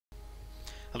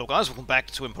Hello guys, welcome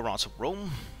back to Imperator Rome,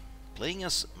 playing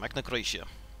as Magna Gracia.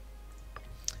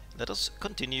 Let us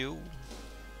continue.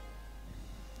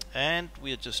 And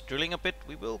we are just drilling a bit.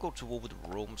 We will go to war with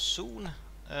Rome soon.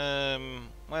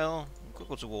 Well, we could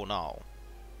go to war now.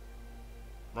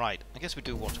 Right, I guess we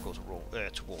do want to go to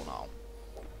war now.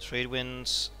 Trade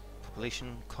winds,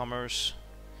 population, commerce,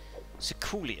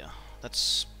 Sicily.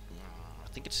 That's, I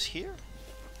think it's here.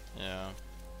 Yeah.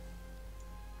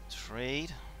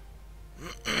 Trade.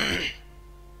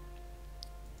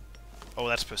 Oh,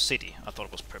 that's per city. I thought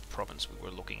it was per province we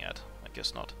were looking at. I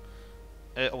guess not.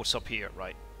 Oh, it's up here,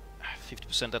 right.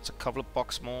 50%, that's a couple of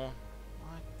bucks more.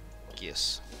 I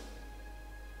guess.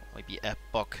 Maybe a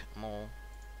buck more.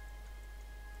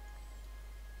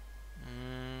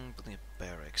 Building a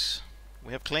barracks.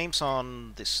 We have claims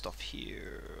on this stuff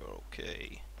here.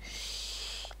 Okay.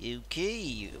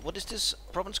 Okay, what is this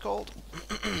province called?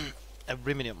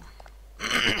 Ariminium.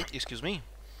 Excuse me.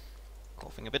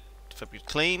 Coughing a bit. Fabric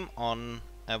claim on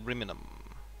Ariminium.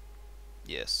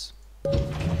 Yes.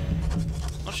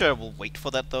 Not sure I will wait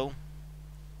for that though.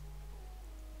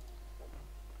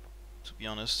 To be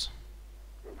honest.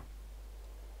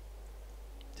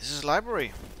 This is a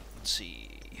library. Let's see.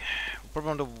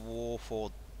 Probably on the war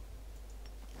for...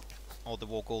 Oh, the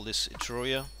war goal is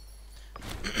Etruria.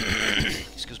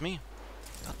 Excuse me.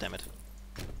 God damn it.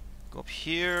 Go up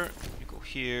here. You go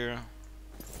here.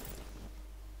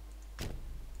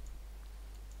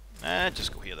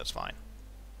 Just go here, that's fine.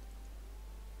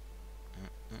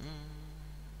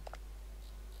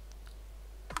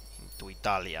 Into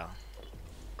Italia.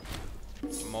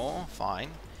 More, fine.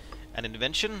 An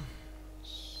invention.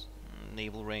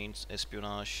 Naval range,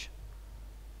 espionage.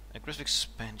 Aggressive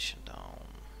expansion down.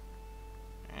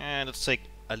 And let's take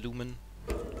Alumen.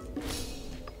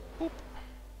 Boop.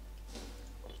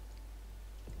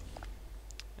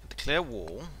 And declare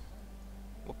war.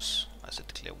 Whoops, I said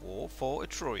declare war for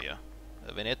Etruria.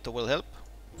 Veneto will help.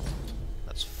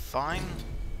 That's fine.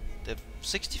 They're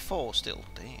 64 still.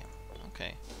 Damn.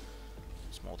 Okay.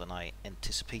 It's more than I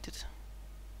anticipated.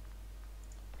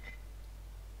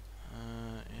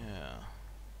 Yeah.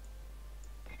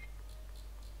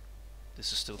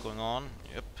 This is still going on.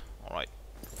 Yep. Alright.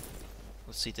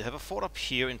 Let's see. They have a fort up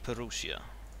here in Perusia.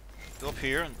 Go up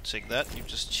here and take that. You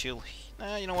just chill.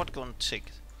 You know what? Go and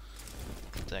take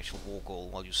the actual war goal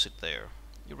while you sit there.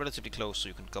 You're relatively close, so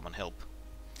you can come and help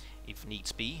if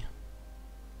needs be.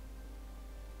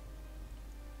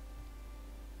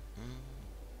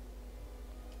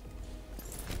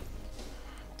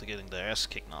 They're getting their ass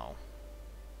kicked now.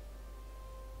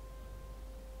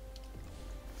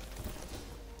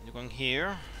 You're going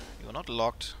here. You're not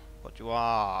locked, but you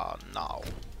are now.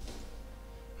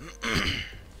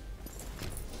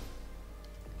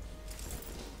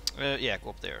 Yeah, go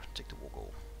up there. Take the war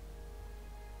goal.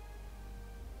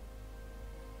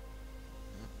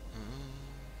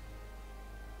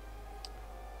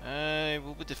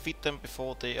 Will we defeat them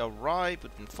before they arrive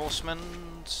with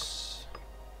reinforcements?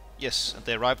 Yes, and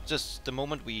they arrived just the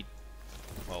moment we...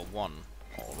 well, won.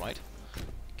 Alright.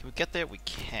 Can we get there? We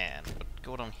can, but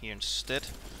go down here instead.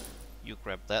 You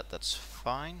grab that, that's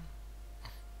fine.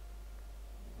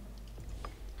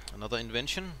 Another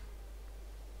invention.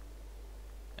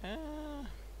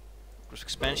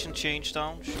 Expansion change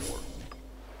down? Sure.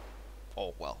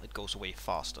 Oh, well, it goes away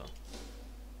faster.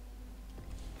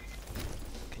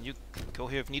 Can you go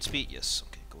here if needs be? Yes,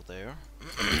 okay, go there.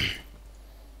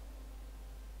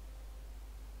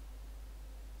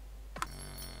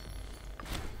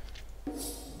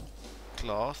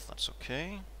 Cloth, that's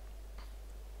okay.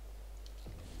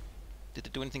 Did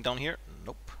it do anything down here?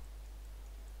 Nope.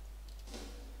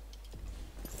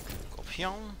 Go up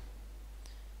here.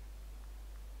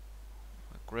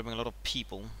 Grabbing a lot of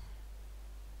people,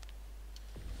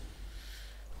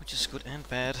 which is good and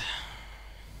bad.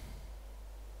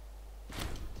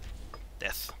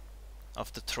 Death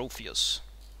of the Trophius.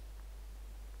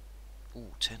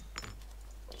 Ooh, 10.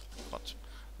 But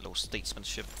low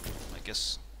statesmanship, I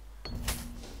guess.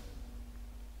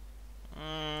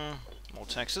 More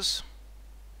taxes.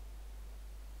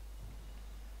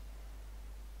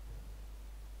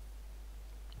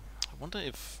 I wonder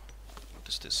if... what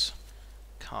is this?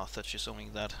 Carthage is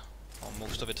owning that, or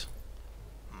most of it.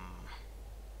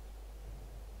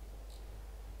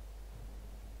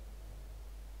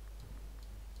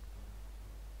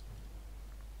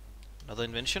 Another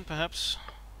invention, perhaps?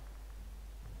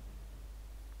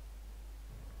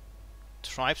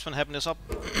 Tribesman happiness up?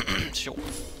 Sure.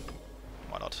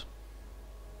 Why not?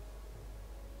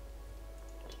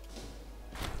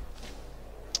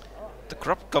 The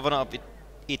corrupt governor of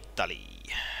Italy.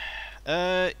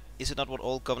 Is it not what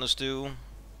all governors do?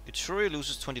 Etruria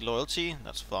loses 20 loyalty,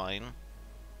 that's fine.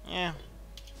 Yeah.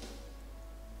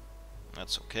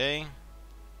 That's okay.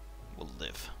 We'll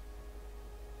live.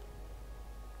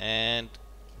 And...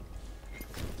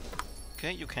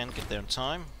 okay, you can get there in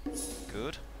time.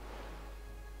 Good.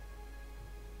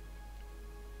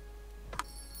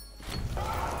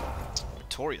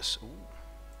 Victorious. Ooh.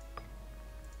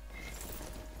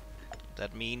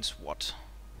 That means what?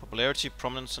 Popularity,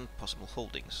 prominence, and possible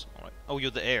holdings. Alright. Oh,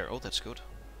 you're the heir. Oh, that's good.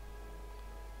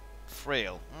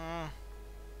 Frail.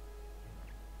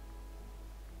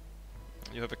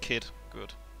 You have a kid.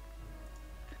 Good.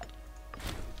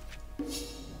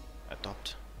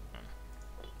 Adopt.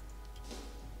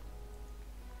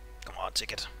 Come on,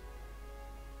 take it.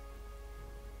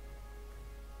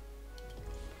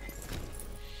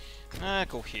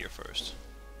 Go here first.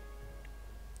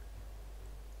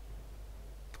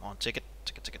 Come on, take it.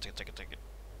 Take it, take it, take it, take it, take it.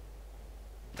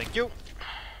 Thank you.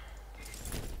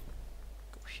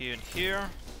 Go here and here.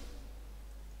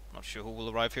 Not sure who will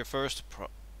arrive here first.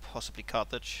 Possibly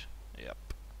Carthage. Yep.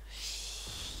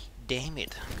 Damn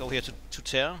it. Go here to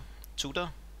Tuter.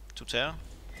 Tuter.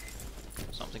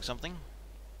 Something, something.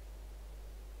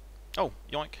 Oh,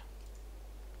 yoink.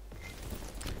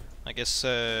 I guess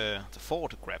the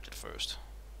fort grabbed it first.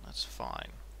 That's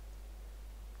fine.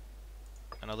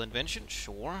 Another invention?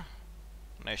 Sure.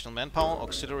 National manpower,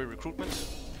 auxiliary recruitment.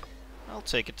 I'll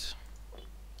take it.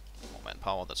 More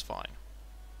manpower, that's fine.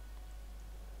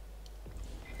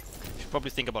 Should probably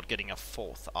think about getting a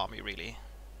 4th army, really.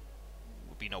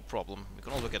 Would be no problem. We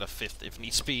can also get a 5th if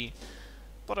needs be.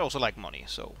 But I also like money,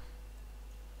 so...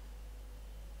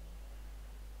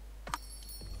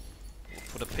 we'll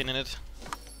put a pin in it.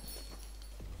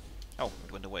 Oh,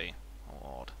 it went away.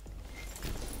 How odd.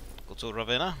 Go to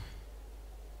Ravenna.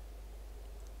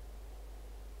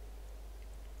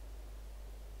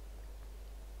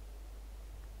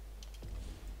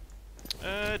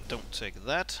 Don't take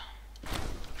that.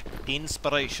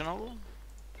 Inspirational.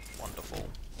 Wonderful.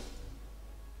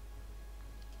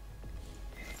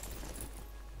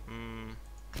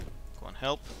 Go and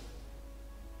help.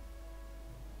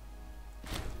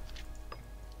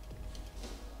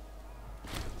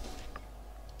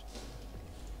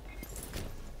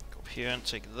 Go up here and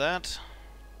take that.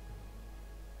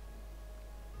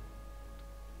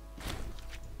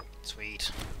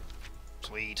 Sweet.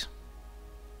 Sweet.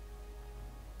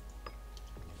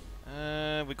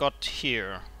 We got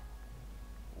here.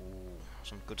 Ooh,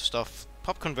 some good stuff.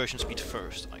 Pop conversion speed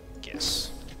first, I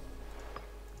guess.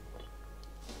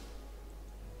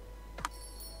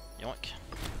 Yoink.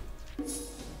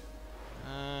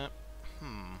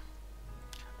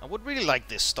 I would really like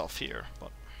this stuff here,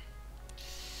 but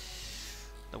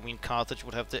the Queen Carthage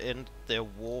would have to end their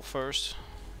war first.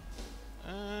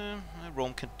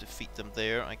 Rome can defeat them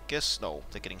there, I guess. No,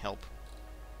 they're getting help.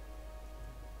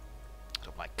 I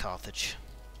don't like Carthage.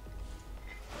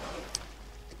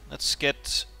 Let's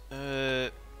get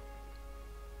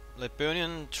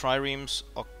Liburnian triremes,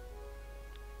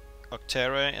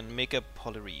 Octera, and Mega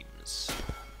Polyremes.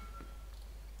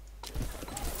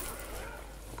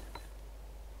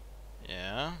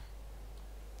 Yeah.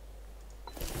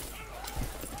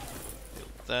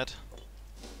 Build that.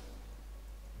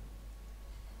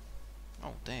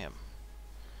 Oh, damn.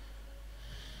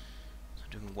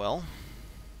 They're doing well.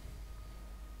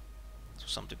 To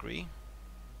some degree.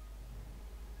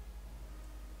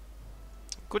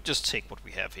 Could just take what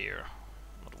we have here.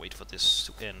 Not wait for this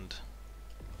to end.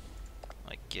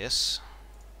 I guess.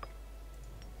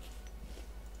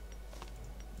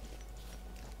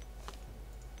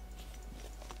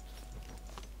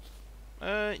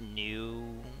 No,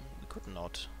 we could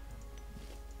not.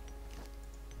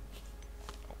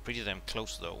 Oh, pretty damn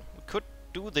close though. We could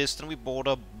do this, then we board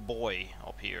a boy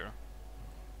up here.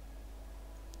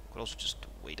 Could also just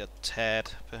wait a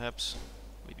tad, perhaps.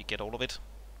 Maybe get all of it.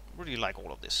 Really like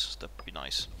all of this. That would be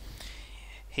nice.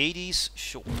 Hades,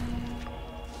 sure.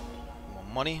 More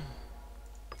money.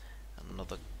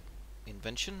 Another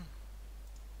invention.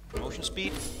 Promotion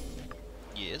speed.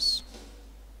 Yes.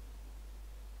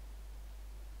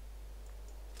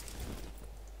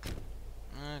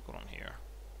 Go on here.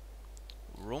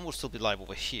 Rome will still be alive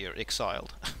over here,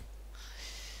 exiled.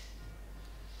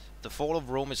 The fall of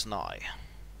Rome is nigh.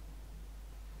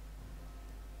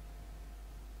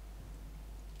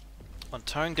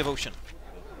 Untiring devotion.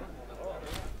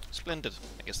 Splendid.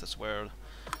 I guess that's where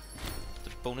the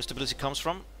bonus stability comes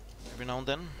from. Every now and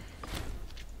then.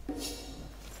 Where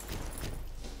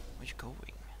are you going?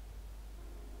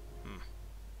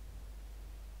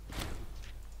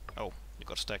 Oh, you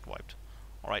got stack wiped.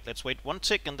 Alright, let's wait one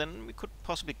tick and then we could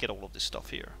possibly get all of this stuff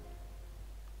here.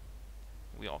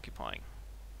 we're occupying.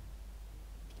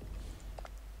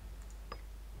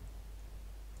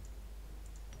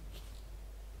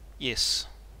 Yes,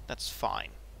 that's fine.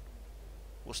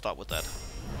 We'll start with that.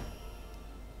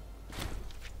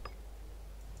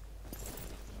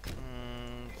 Go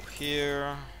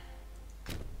here.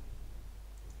 Go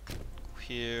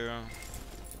here.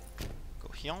 Go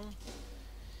here.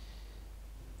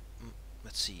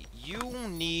 Let's see. You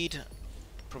need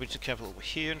provincial capital over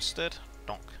here instead.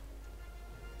 Donk.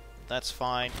 That's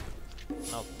fine.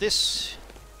 Now this...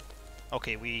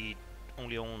 Okay, we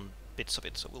only own bits of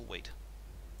it, so we'll wait.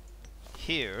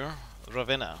 Here,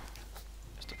 Ravenna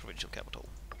is the provincial capital.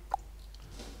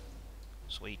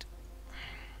 Sweet.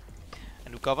 A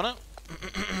new governor.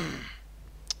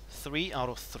 3 out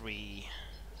of 3.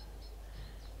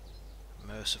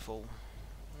 Merciful.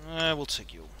 We'll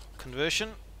take you.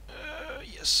 Conversion.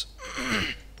 Yes.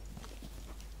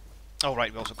 Oh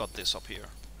right, we also got this up here.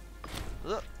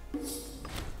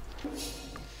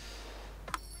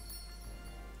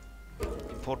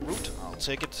 Import route. I'll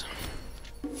take it.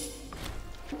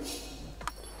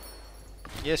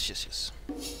 Yes, yes, yes.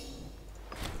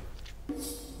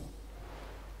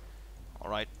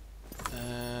 Alright.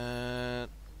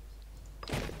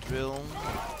 Drill.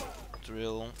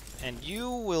 Drill. And you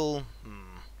will...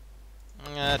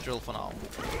 drill for now.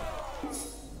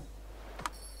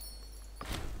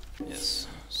 Yes.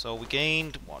 So we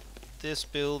gained, what? This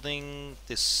building...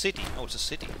 This city. Oh, it's a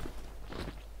city.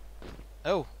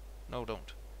 Oh. No,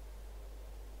 don't.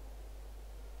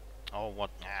 Oh, what?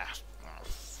 Ah, oh,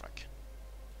 fuck.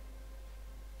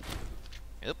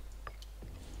 Yep.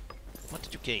 What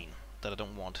did you gain that I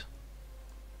don't want?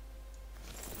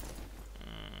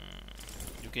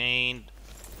 You gained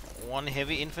 1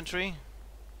 heavy infantry.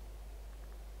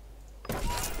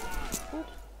 Ooh.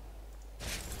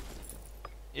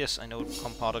 Yes, I know it will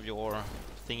become part of your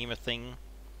thingy-ma-thing.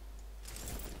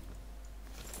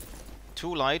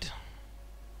 2 light.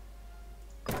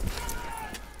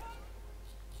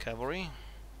 Cavalry.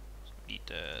 Need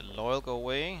loyal, go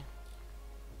away.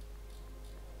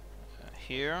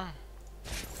 Here.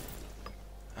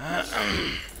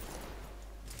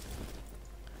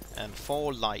 And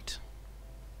 4 light.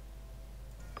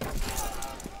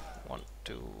 1,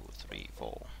 2, 3,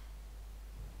 4.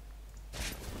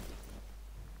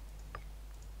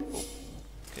 Oh.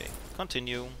 Okay,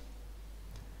 continue.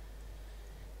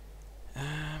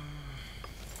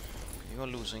 You are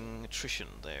losing attrition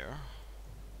there.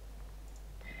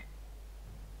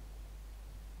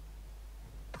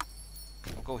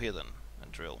 We'll go here then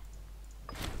and drill.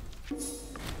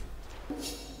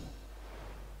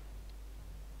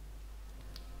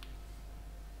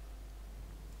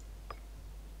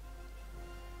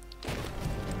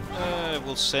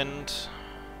 We'll send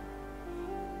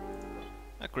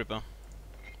Agrippa.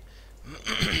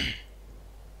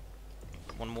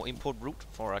 1 more import route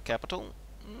for our capital.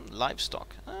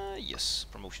 Livestock. Yes,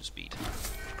 promotion speed.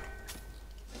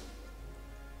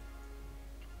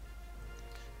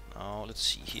 Now let's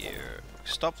see here.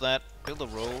 Stop that, build a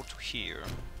road to here,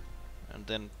 and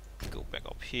then go back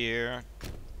up here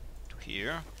to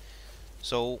here.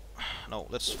 So, no,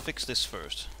 let's fix this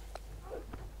first.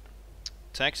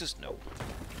 Taxes? No.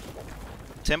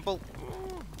 Temple?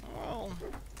 Well,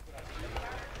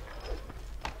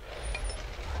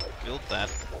 build that.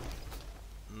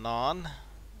 None.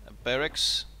 A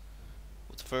barracks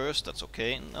with first, that's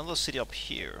okay. Another city up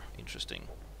here, interesting.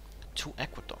 2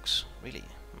 aqueducts, really?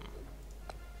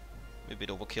 Maybe a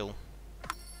bit overkill.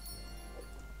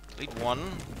 Lead 1.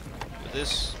 Do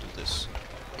this, do this.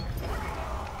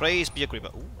 Praise be Agrippa.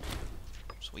 Ooh,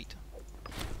 sweet.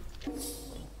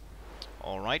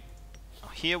 Alright.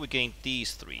 Here we gained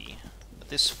these 3.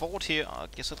 This fort here, I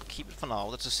guess I'll keep it for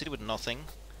now. That's a city with nothing.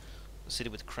 A city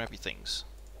with crappy things.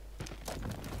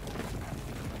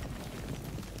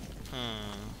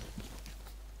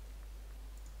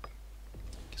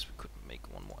 Guess we could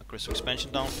make 1 more aggressive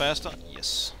expansion down faster.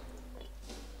 Yes.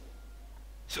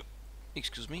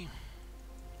 Excuse me.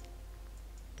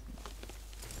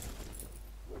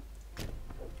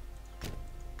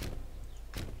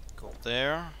 Go up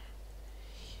there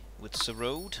with the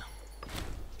road.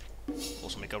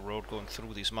 Also make a road going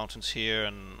through these mountains here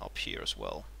and up here as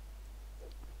well.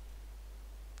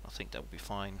 I think that would be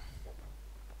fine.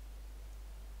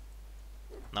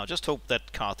 Now just hope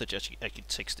that Carthage actually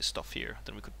takes this stuff here.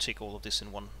 Then we could take all of this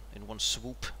in one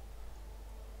swoop.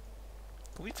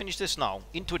 Can we finish this now?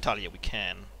 Into Italia we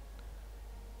can.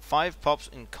 5 pops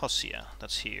in Cosia.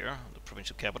 That's here, the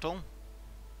provincial capital.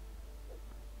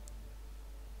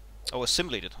 Oh,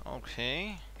 assimilated.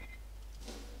 Okay.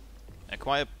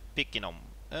 Acquire Picinum.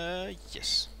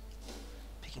 Yes.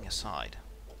 Picking aside.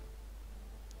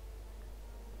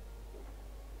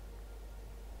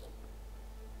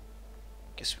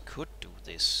 guess we could do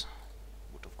this.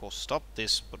 Would of course stop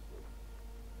this, but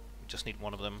we just need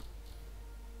one of them.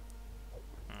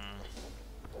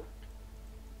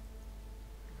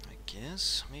 I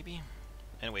guess, maybe?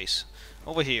 Anyways,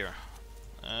 over here.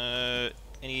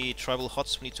 Any tribal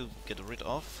huts we need to get rid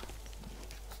of?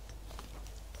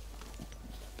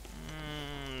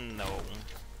 No.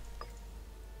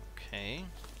 Okay.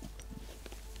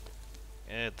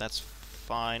 That's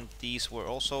fine. These were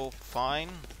also fine.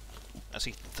 I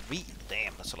see 3.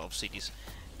 Damn, that's a lot of cities.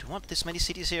 Do you want this many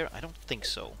cities here? I don't think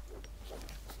so.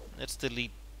 Let's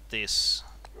delete this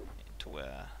to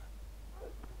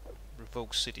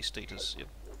revoke city status. Yep.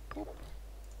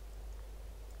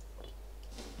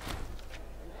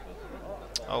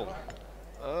 Oh.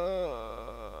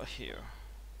 Here.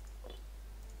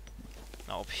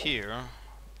 Now up here.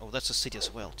 Oh, that's a city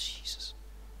as well. Jesus.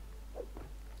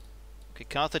 Okay,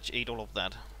 Carthage ate all of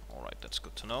that. Alright, that's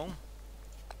good to know.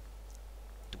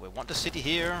 Do I want a city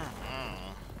here?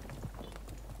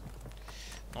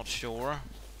 Not sure.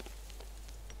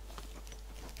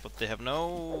 But they have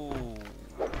no...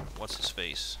 What's his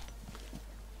face?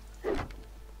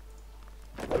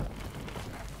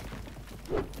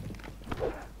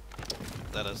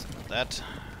 That is that.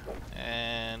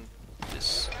 And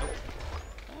this.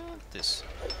 Oh. And this.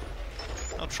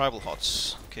 No tribal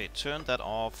huts. Okay, turn that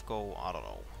off. Go, I don't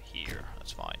know, here.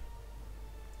 That's fine.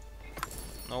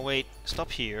 No, wait.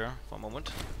 Stop here for a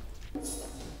moment.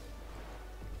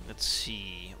 Let's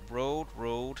see. Road,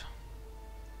 road.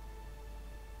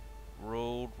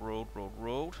 Road, road, road,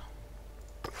 road.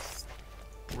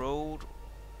 Road.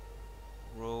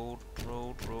 Road,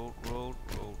 road, road, road,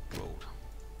 road, road.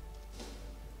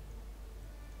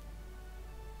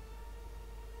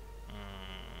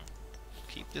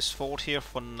 Keep this fort here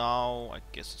for now. I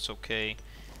guess it's okay.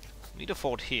 Need a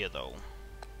fort here though.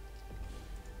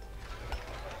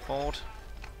 Fort.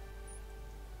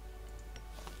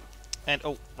 And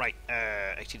oh right,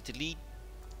 actually delete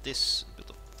this bit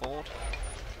of fort.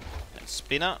 And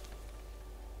spinner.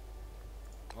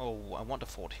 Oh, I want a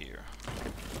fort here.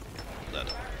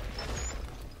 That.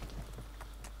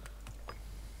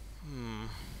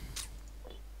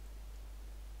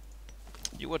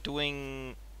 You are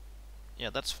doing... Yeah,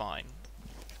 that's fine.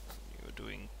 You're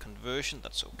doing conversion,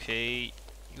 that's okay.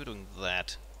 You're doing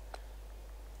that.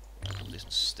 Do this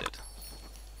instead.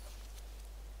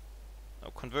 No,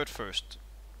 convert first.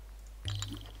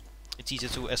 It's easier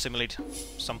to assimilate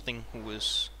something who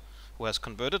has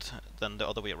converted than the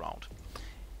other way around.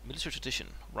 Military tradition,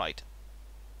 right.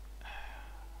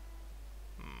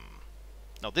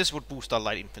 Now this would boost our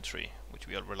light infantry, which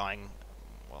we are relying,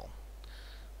 well,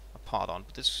 a part on.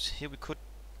 But this here we could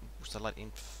boost our light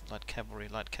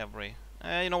cavalry.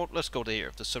 You know what? Let's go to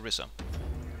here, the Syracusae.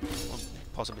 We'll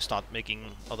possibly start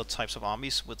making other types of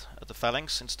armies with the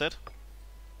phalanx instead.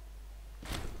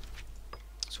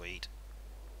 Sweet.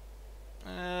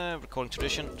 Recording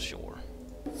tradition, sure.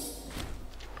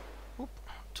 Oop.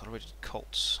 Tolerated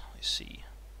cults, I see.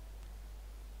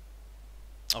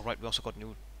 Alright, we also got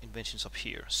new inventions up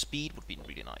here. Speed would be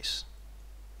really nice.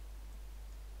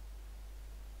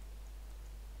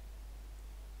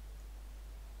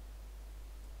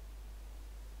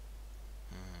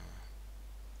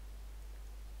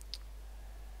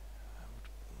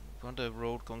 Want a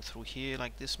road going through here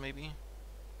like this maybe?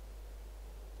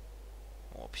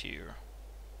 Or up here?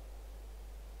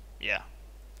 Yeah,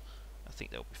 I think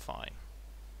that would be fine.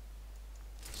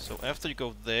 So after you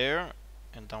go there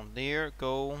and down there,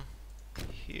 go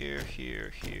here,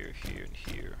 here, here, here, and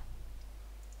here.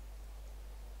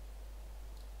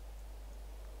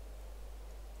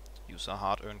 Use our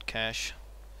hard-earned cash.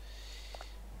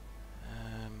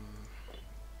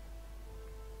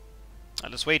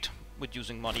 Let's wait with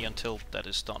using money until that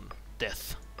is done.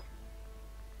 Death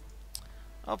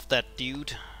of that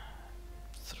dude.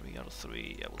 3 out of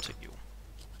 3. I will take you.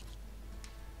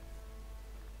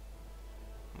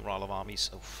 Morale of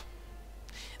armies. Oof.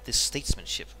 This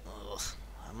statesmanship. Ugh.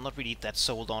 I'm not really that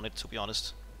sold on it, to be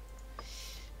honest.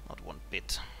 Not one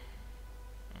bit.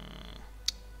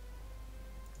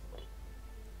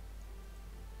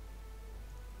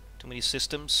 Too many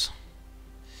systems.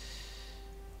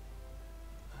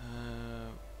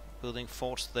 Building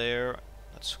forts there.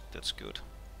 That's good.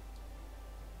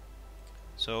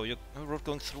 So you're road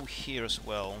going through here as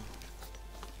well.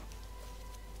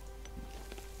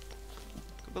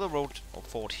 Could build a road or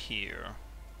fort here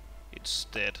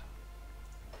instead.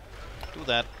 Do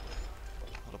that.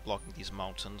 Not blocking these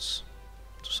mountains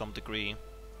to some degree.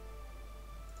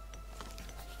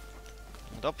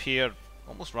 And up here,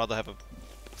 almost rather have a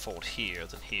fort here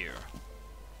than here.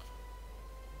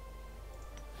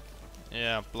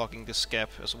 Yeah, blocking this gap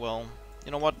as well.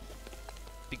 You know what?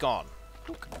 Be gone.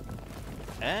 Look.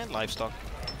 And livestock.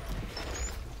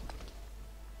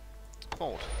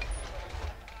 Fort.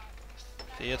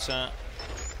 Theater.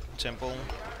 Temple.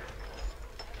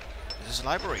 This is a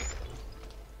library.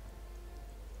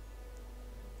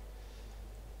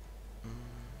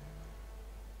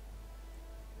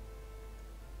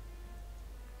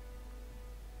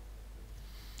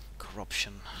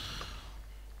 Corruption.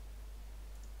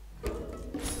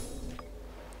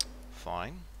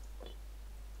 Fine.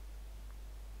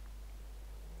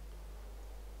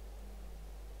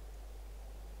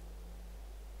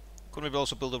 Could maybe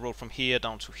also build a road from here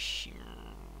down to here,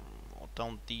 or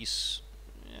down these.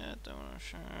 Yeah, down.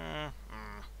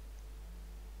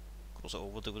 Could also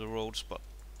overdo the roads, but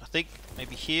I think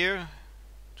maybe here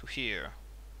to here.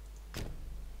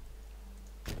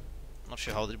 Not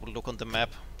sure how it will look on the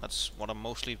map. That's what I'm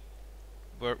mostly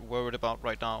worried about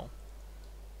right now.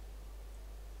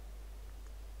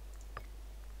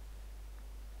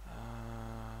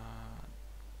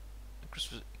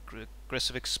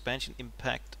 Aggressive expansion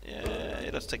impact.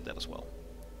 Yeah, let's take that as well.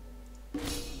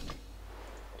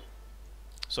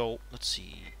 So let's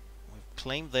see. We've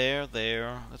claimed there.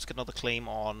 Let's get another claim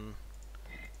on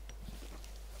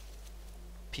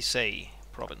Pisay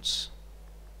province.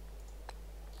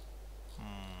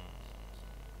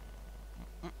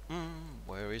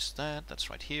 Where is that? That's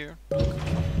right here.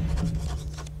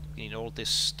 We need all this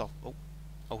stuff.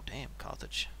 Oh damn,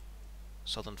 Carthage.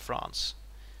 Southern France.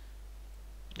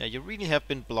 Yeah, you really have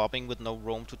been blobbing with no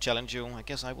Rome to challenge you. I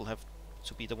guess I will have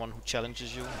to be the one who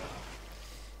challenges you.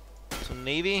 So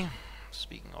Navy,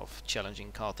 speaking of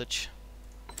challenging Carthage.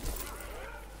 A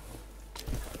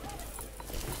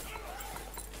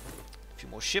few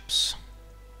more ships.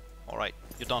 Alright,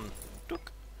 you're done.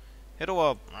 Duke. Head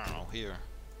over, I don't know, here.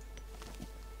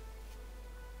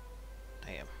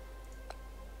 Damn.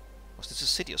 Was this a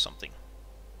city or something?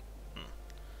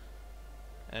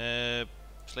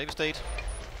 Slave estate.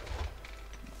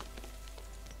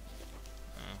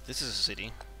 This is a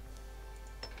city.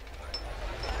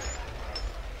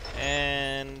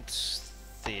 And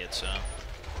theater.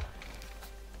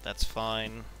 That's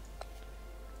fine.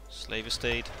 Slave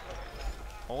estate.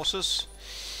 Horses.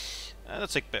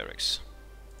 Let's take barracks.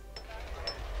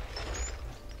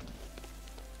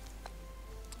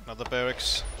 Another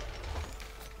barracks.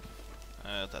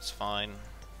 That's fine.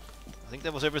 I think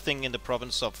that was everything in the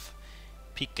province of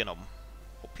Picenum.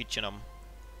 Or Picenum.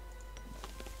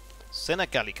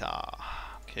 Senegalica.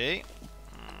 Okay.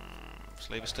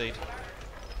 Slave estate.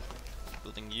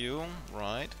 Building you.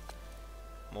 Right.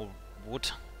 More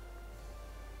wood.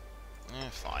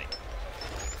 Fine.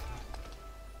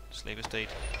 Slave estate.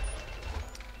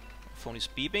 Phone is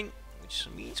beeping, which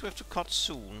means we have to cut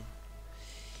soon.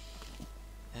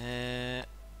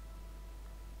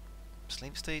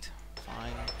 Slave estate.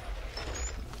 Fine.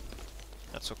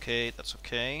 That's okay. That's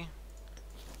okay.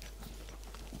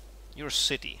 You're a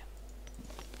city.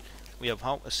 We have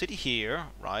a city here,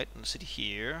 right, and a city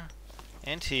here,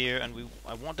 and here, and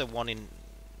I want the one in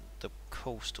the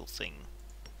coastal thing.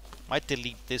 Might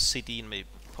delete this city and maybe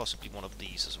possibly one of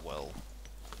these as well.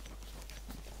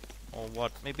 Or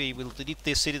what? Maybe we'll delete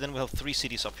this city, then we'll have 3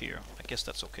 cities up here. I guess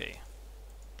that's okay.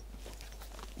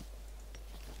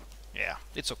 Yeah,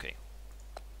 it's okay.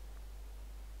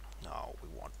 Now we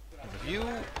want one of you,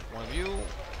 one of you,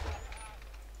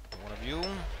 one of you.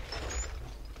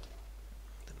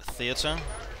 Theater.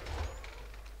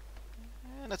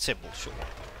 And that's simple, sure.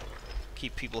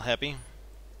 Keep people happy.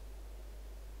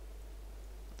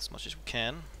 As much as we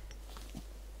can.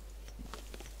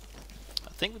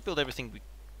 I think we built everything we...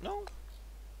 No?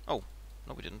 Oh,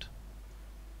 no we didn't.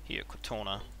 Here,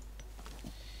 Cortona.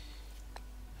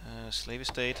 Slave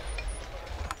estate.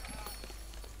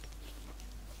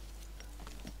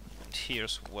 And here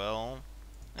as well.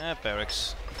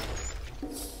 Barracks.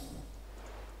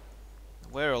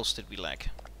 Where else did we lack?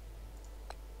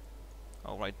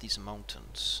 Oh, right, these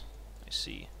mountains. I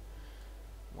see.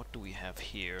 What do we have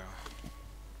here?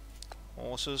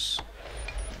 Horses.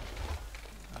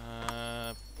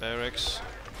 Barracks.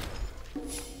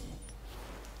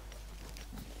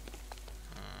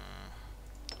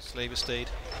 Slave estate.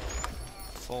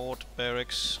 Fort,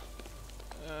 barracks.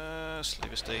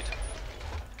 Slave estate.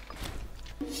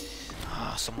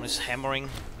 Someone is hammering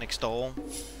next door.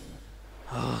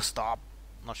 Oh, stop.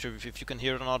 Not sure if you can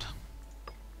hear it or not.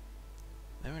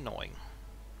 Very annoying.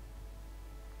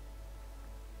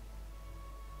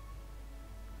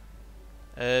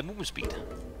 Movement speed.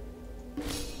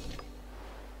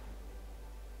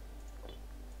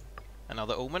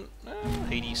 Another omen.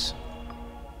 Hades.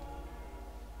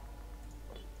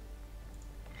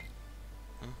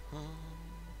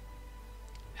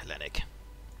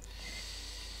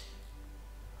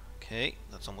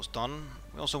 almost done.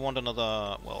 We also want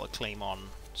another, well, a claim on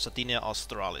Sardinia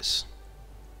Australis,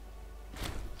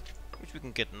 which we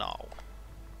can get now.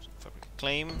 So fabric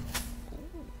claim.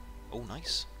 Ooh. Oh,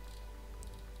 nice.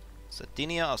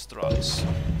 Sardinia Australis.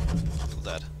 Do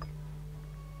that.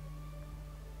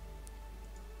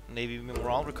 Navy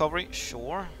morale recovery,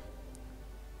 sure.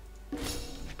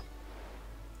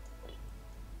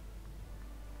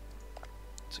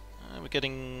 We're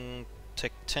getting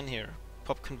tech 10 here.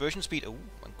 Pop conversion speed, oh,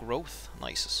 and growth,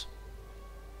 nice.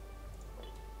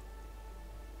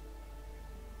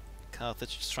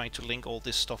 Carthage is trying to link all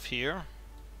this stuff here.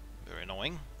 Very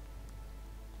annoying.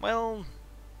 Well,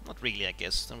 not really, I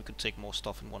guess. Then we could take more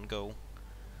stuff in one go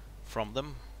from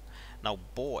them. Now,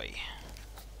 boy,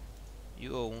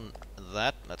 you own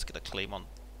that. Let's get a claim on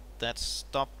that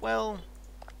stuff. Well,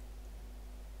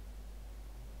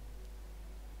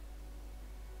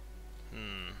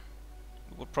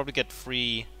 we would probably get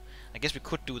free. I guess we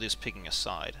could do this picking a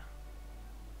side.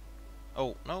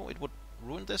 Oh, no, it would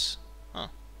ruin this? Huh.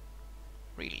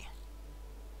 Really?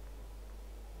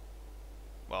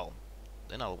 Well,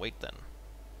 then I'll wait then.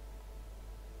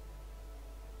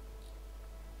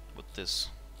 With this.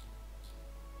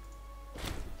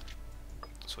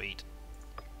 Sweet.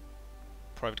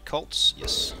 Private cults,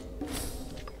 yes.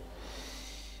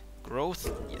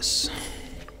 Growth, yes.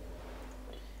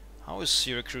 How is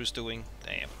Syracusae doing?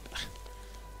 Damn.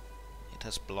 It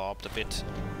has blobbed a bit.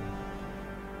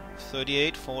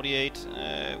 38, 48.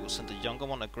 We'll send the younger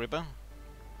one, Agrippa.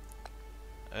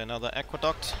 Another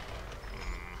aqueduct.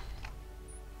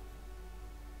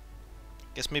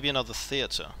 Guess maybe another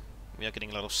theater. We are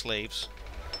getting a lot of slaves.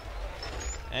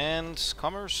 And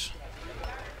commerce.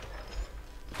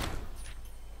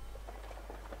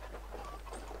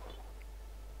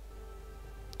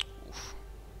 Oof.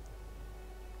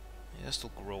 Yeah,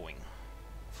 still growing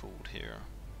food here.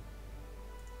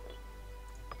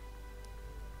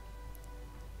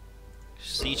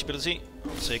 Siege ability,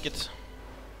 I'll take it.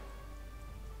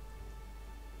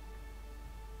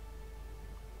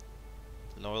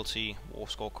 Loyalty, war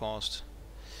score cost.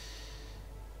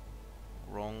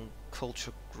 Wrong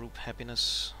culture group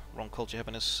happiness. Wrong culture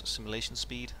happiness, assimilation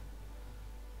speed.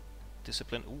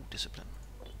 Discipline, ooh, discipline.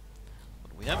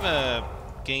 But we have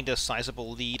gained a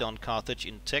sizable lead on Carthage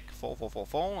in tech, 4,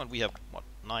 and we have, what,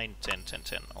 9, 10, 10,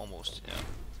 10, almost,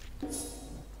 yeah.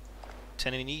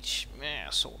 10 in each,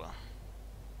 yeah, sorta.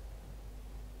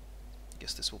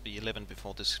 Guess this will be 11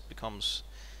 before this becomes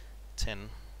 10.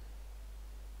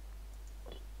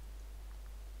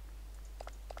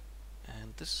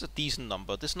 And this is a decent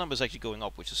number. This number is actually going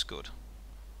up, which is good.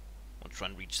 I'll try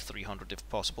and reach 300 if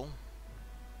possible.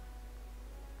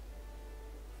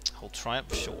 Whole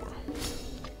triumph, sure.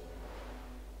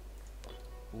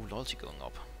 Ooh, loyalty going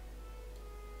up.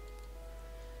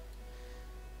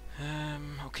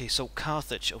 Okay, so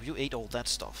Carthage. Oh, you ate all that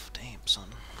stuff. Damn, son.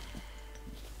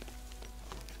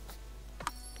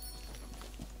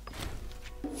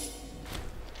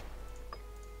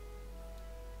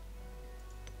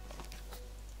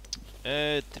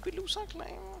 Did we lose our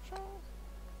claim?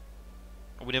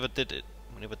 Oh, we never did it.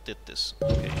 We never did this.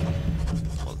 Okay.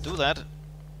 Well, do that.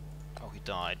 Oh, he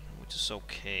died, which is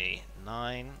okay.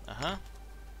 9. Uh-huh.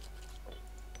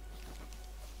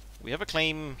 We have a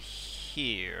claim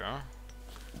here.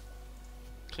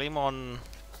 Claim on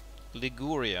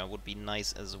Liguria would be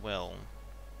nice as well.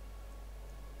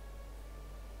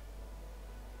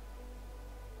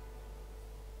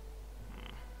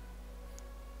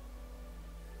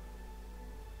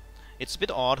 It's a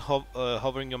bit odd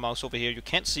hovering your mouse over here. You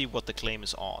can't see what the claim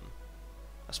is on,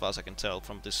 as far as I can tell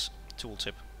from this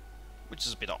tooltip, which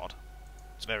is a bit odd.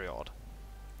 It's very odd.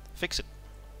 Fix it.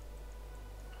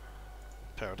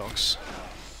 Paradox.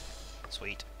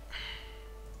 Sweet.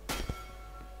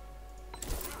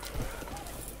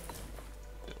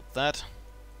 Build that.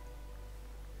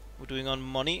 We're doing on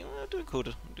money. We're doing good.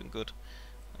 We're doing good.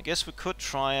 I guess we could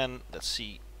try and, let's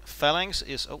see. Phalanx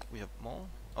is, oh, we have more.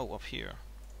 Oh, up here.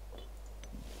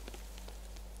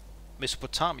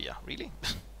 Mesopotamia, really?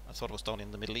 I thought it was down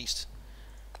in the Middle East.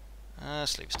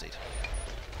 Slave state.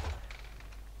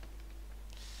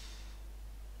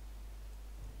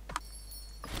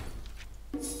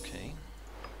 Okay.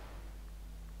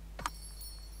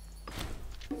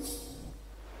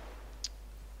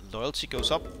 Loyalty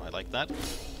goes up, I like that.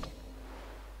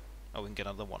 Oh, we can get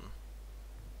another one.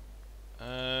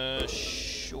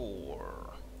 Sure.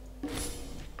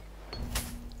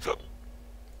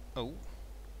 Oh.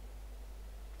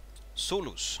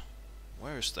 Solus.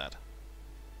 Where is that?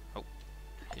 Oh,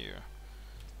 here.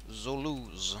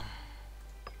 Zolus.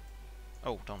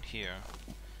 Oh, down here.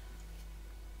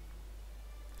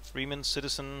 Freeman,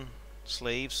 citizen,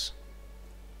 slaves.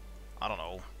 I don't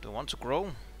know. Do I want to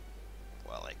grow?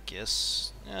 Well, I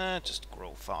guess... just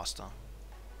grow faster.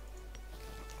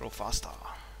 Grow faster.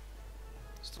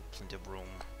 Still plenty of room.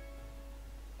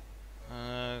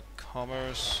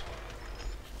 Commerce.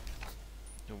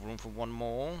 No room for one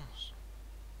more.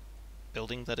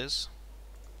 Building, that is.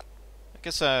 I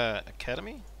guess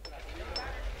academy?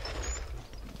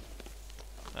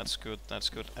 That's good, that's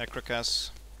good.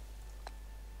 Syracusae.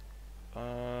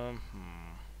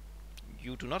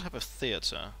 You do not have a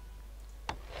theater.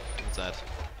 Do that.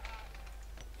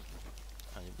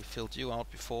 We filled you out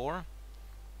before.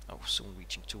 Oh, soon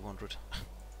reaching 200.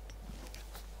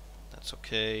 That's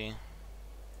okay.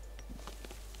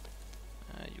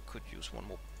 You could use one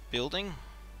more building.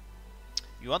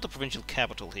 You are the provincial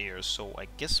capital here, so I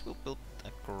guess we'll build a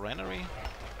granary.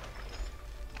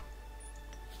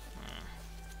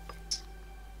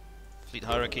 Fleet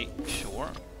hierarchy, sure.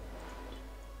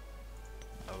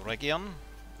 A region.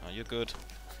 Oh, you're good.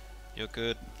 You're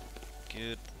good.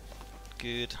 Good.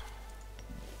 Good.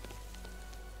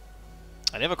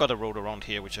 I never got a road around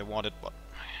here, which I wanted, but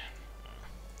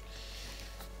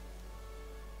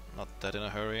not that in a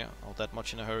hurry, or that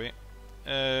much in a hurry.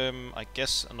 I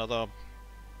guess another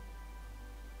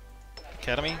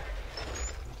academy.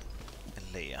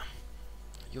 Leia,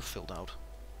 you're filled out.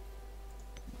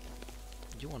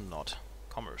 You are not.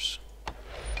 Commerce.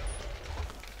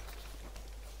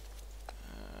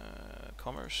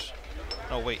 Commerce.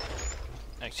 Oh wait,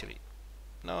 actually,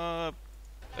 no.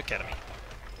 Academy.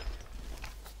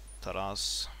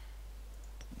 Taras.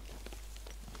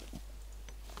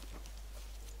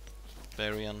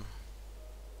 Barian.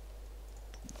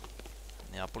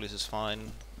 Neapolis is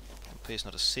fine. Pompeii is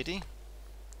not a city.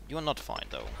 You are not fine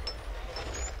though.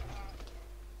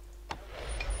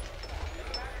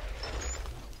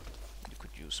 You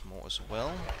could use more as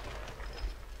well.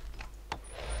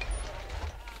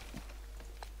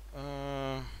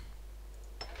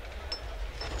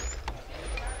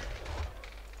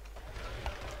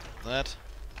 That.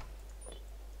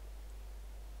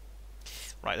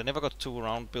 Right, I never got to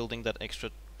around building that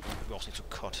extra. We also need to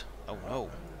cut. Oh no.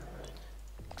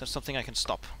 That's something I can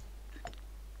stop.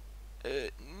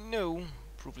 No.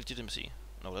 Prove legitimacy.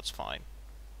 No, that's fine.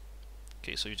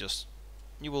 Okay, so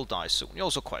you will die soon. You're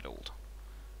also quite old.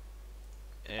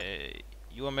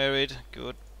 You are married.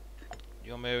 Good.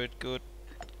 You're married. Good.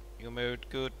 You're married.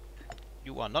 Good.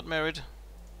 You are not married.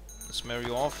 Let's marry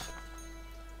you off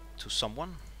to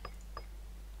someone.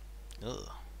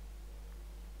 Ugh.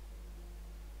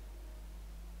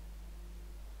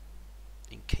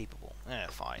 Incapable.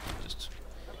 Fine. Just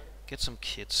get some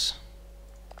kids.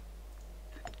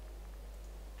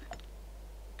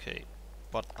 Okay.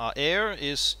 But our heir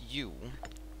is you.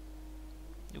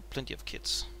 You have plenty of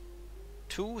kids.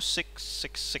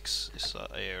 2666 is our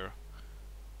heir.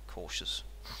 Cautious.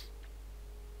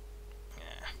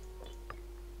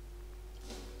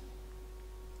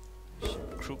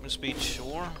 Recruitment speed,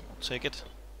 sure. I'll take it.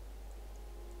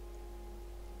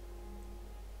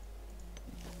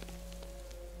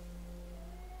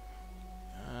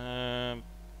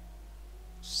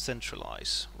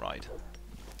 Centralize, right.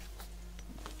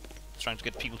 Trying to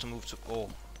get people to move to,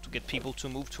 to get people to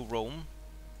move to Rome.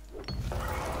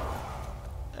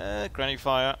 Granny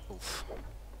fire. Oof.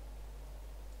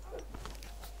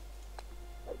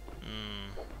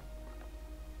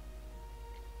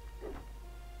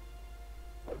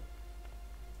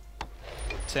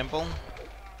 Temple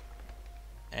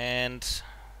and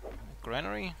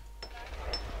granary.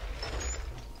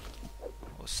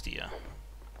 Ostia.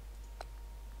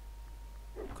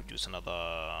 Could use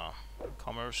another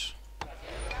commerce.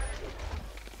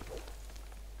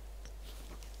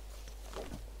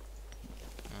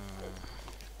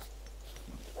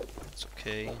 That's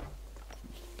okay.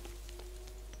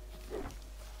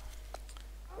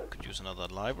 Could use another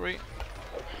library.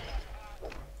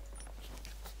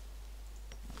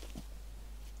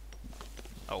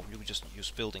 Oh, you could just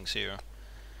use buildings here.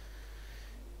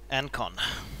 Ancon.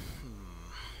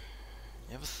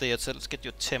 You have a theater, let's get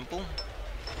your temple.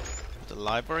 The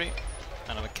library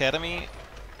and an academy.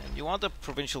 And you want a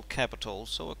provincial capital,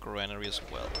 so a granary as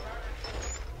well.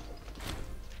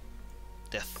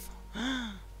 Death.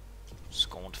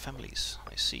 Scorned families,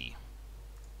 I see.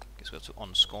 Guess we have to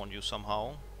unscorn you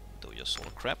somehow, though you're sort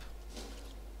of crap.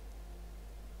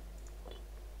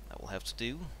 That will have to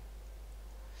do.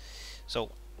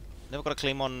 So, never got a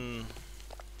claim on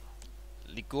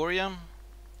Liguria.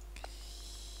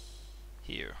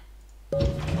 Here. Get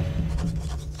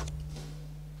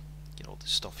all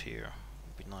this stuff here.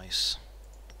 Would be nice.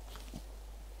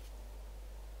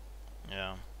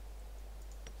 Yeah.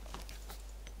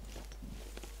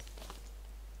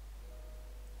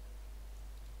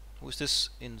 Who is this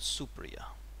in Subria?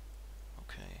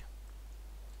 Okay.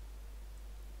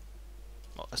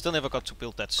 Well, I still never got to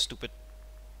build that stupid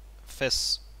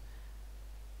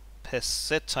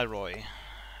Pesetiroi.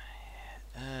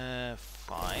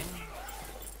 Fine.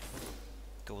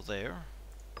 Go there.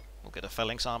 We'll get a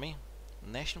phalanx army.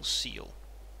 National seal.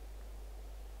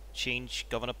 Change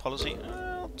governor policy.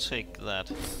 I'll take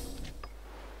that.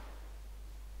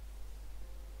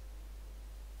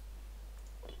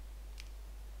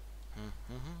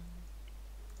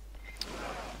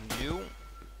 You.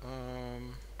 A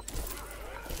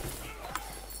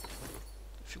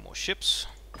few more ships.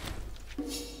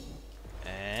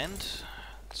 And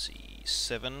let's see,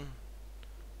 7.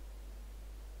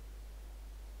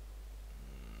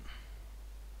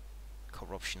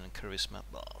 Corruption and charisma.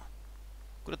 Well,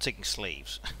 good at taking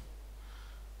slaves.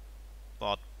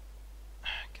 But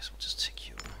I guess we'll just take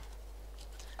you.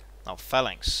 Now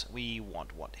phalanx. We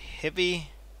want what?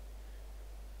 Heavy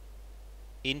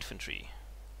infantry,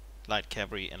 light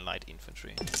cavalry and light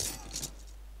infantry.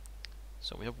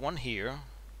 So we have one here.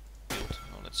 Built.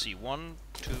 Oh, let's see. 1,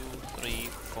 2, 3,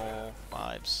 4,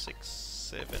 5, 6,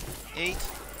 7, 8.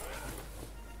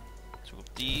 2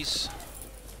 of these.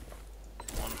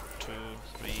 1, 2,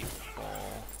 3, 4.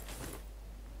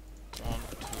 1,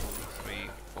 2, 3,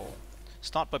 4.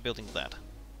 Start by building that.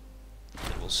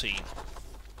 Then we'll see.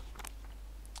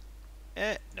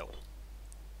 No.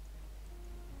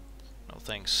 No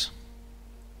thanks.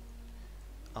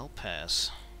 I'll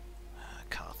pass.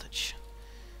 Carthage.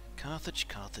 Carthage,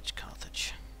 Carthage,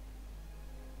 Carthage.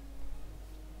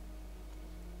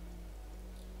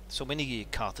 So many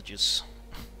Carthages.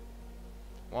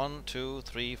 1, 2,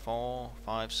 3, 4,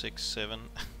 5, 6, 7,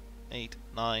 8,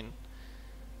 9.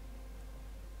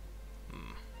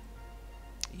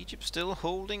 Egypt still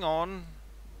holding on.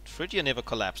 Phrygia never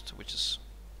collapsed, which is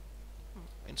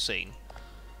insane.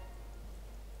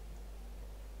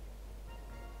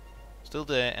 Still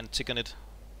the Antigonid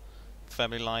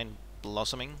family line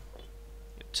blossoming.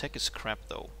 Your tech is crap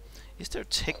though. Is there a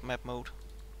tech map mode?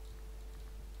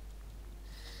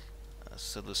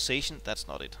 Civilization? That's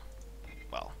not it.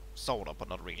 Well, sort of, but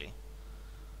not really.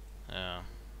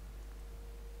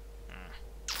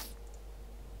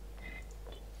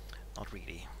 Not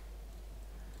really.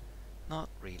 Not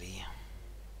really.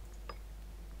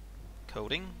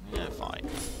 Coding? Yeah, fine.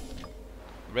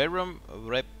 Rerum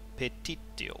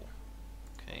repetitio.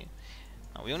 Okay.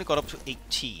 Now we only got up to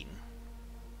 18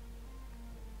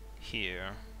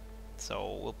 here.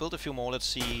 So we'll build a few more. Let's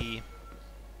see.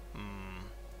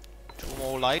 2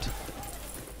 more light.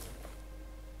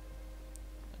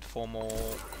 And 4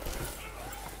 more.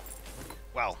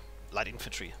 Well, light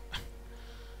infantry.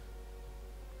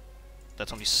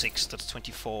 That's only 6, that's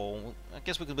 24. I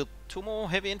guess we can build 2 more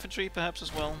heavy infantry perhaps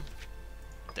as well.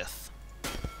 Death.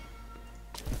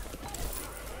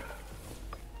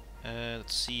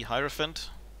 Let's see,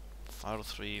 Hierophant. 5 out of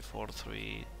 3, 4 out of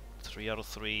 3, 3 out of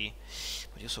 3.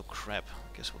 But you're so crap.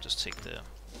 I guess we'll just take the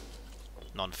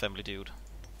non-family dude.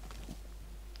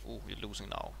 Oh, we're losing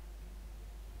now.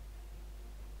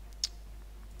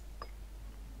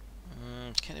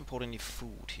 Can't import any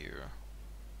food here.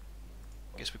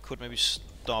 I guess we could maybe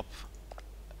stop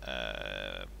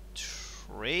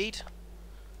trade.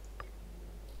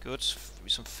 Goods,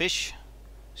 some fish.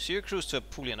 Syracuse to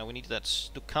Apulia. Now we need that.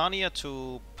 Lucania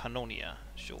to Pannonia.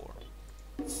 Sure.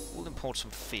 We'll import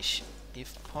some fish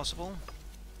if possible.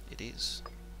 It is.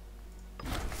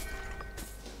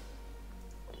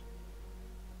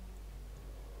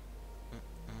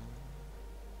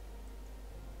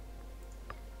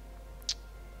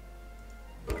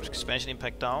 Expansion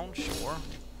impact down, sure.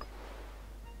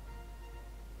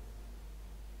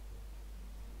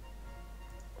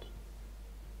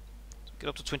 Get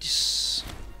up to 20.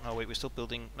 Oh wait, we're still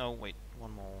building. No, wait,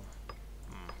 one more.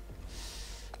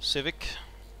 Civic.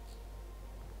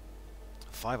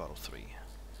 5 out of 3.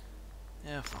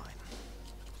 Yeah, fine.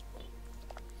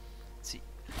 Let's see.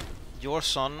 Your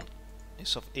son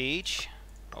is of age.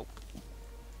 Oh.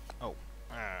 Oh.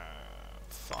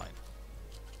 Fine.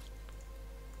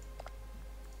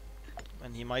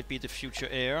 And he might be the future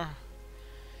heir.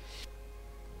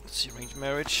 Let's see, arranged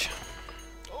marriage.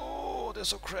 Oh, they're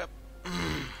so crap.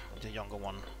 The younger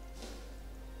one.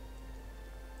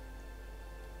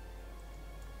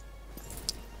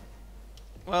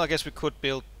 Well, I guess we could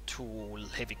build 2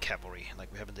 heavy cavalry,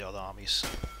 like we have in the other armies.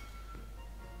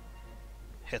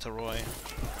 Heteroi.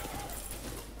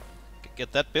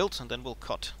 Get that built, and then we'll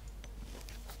cut.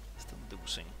 Still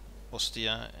losing.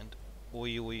 Ostia and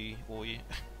Oi.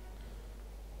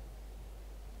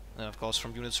 And of course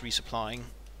from units resupplying,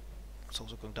 it's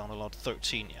also going down a lot.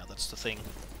 13, yeah, that's the thing.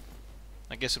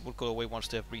 I guess it would go away once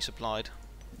they have resupplied.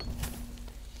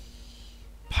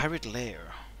 Pirate lair.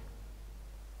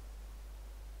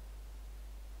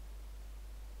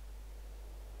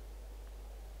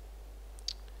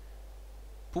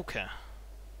 Puka.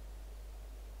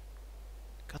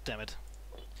 God damn it.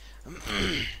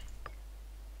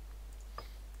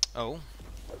 Oh.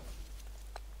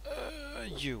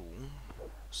 You.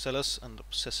 Zealous and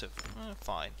obsessive.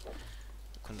 Fine.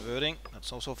 Converting.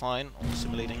 That's also fine. Or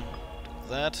assimilating. Do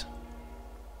that.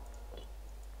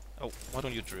 Oh, why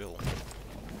don't you drill?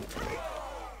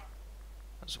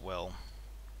 As well.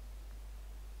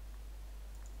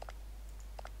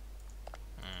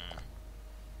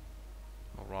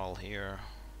 Morale here.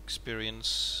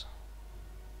 Experience.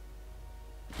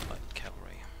 Light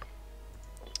cavalry.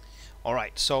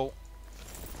 Alright, so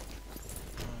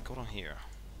go down here.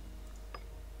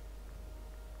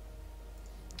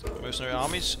 Mercenary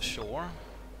armies, sure.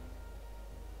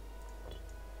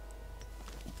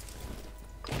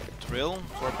 Drill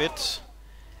for a bit.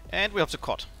 And we have to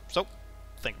cut. So,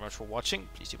 thank you very much for watching.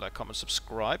 Please leave a like, comment,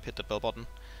 subscribe, hit the bell button.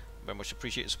 Very much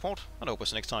appreciate your support, and I hope we'll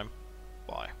see you next time.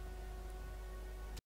 Bye.